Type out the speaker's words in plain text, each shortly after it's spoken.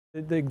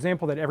The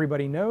example that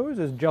everybody knows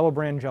is Jello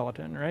brand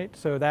gelatin, right?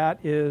 So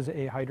that is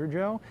a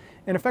hydrogel.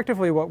 And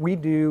effectively what we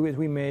do is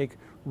we make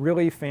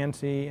really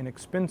fancy and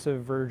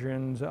expensive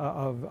versions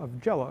of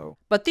Jello.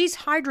 But these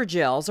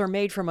hydrogels are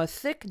made from a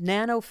thick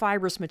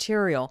nanofibrous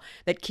material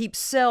that keeps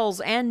cells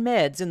and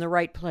meds in the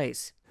right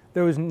place.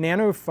 Those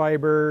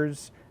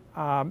nanofibers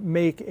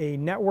make a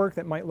network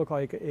that might look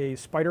like a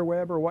spider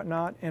web or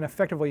whatnot and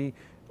effectively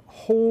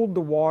hold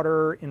the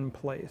water in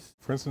place.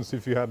 For instance,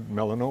 if you had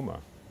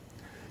melanoma,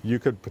 you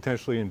could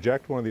potentially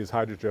inject one of these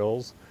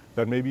hydrogels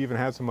that maybe even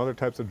had some other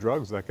types of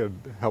drugs that could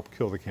help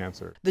kill the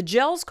cancer. The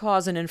gels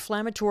cause an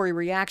inflammatory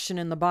reaction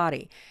in the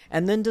body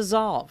and then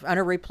dissolve and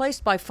are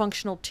replaced by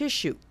functional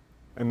tissue.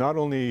 And not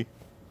only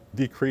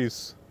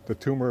decrease the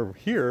tumor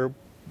here,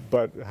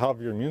 but how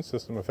your immune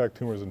system affect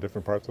tumors in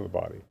different parts of the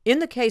body. In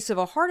the case of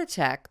a heart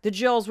attack, the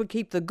gels would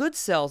keep the good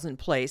cells in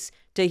place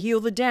to heal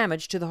the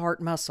damage to the heart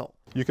muscle.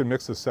 You can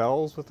mix the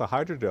cells with the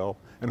hydrogel,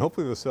 and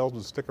hopefully the cells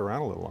would stick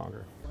around a little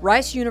longer.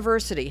 Rice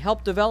University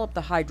helped develop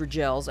the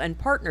hydrogels and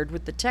partnered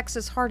with the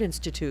Texas Heart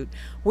Institute,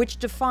 which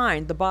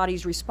defined the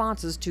body's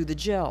responses to the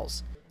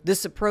gels.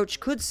 This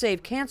approach could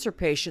save cancer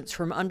patients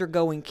from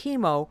undergoing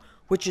chemo,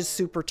 which is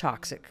super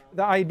toxic.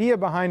 The idea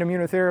behind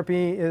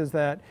immunotherapy is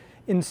that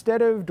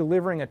instead of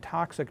delivering a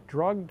toxic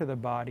drug to the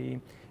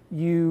body,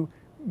 you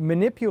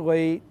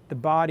manipulate the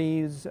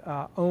body's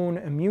own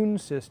immune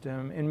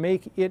system and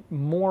make it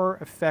more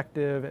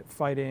effective at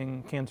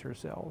fighting cancer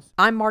cells.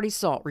 I'm Marty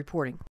Salt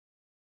reporting.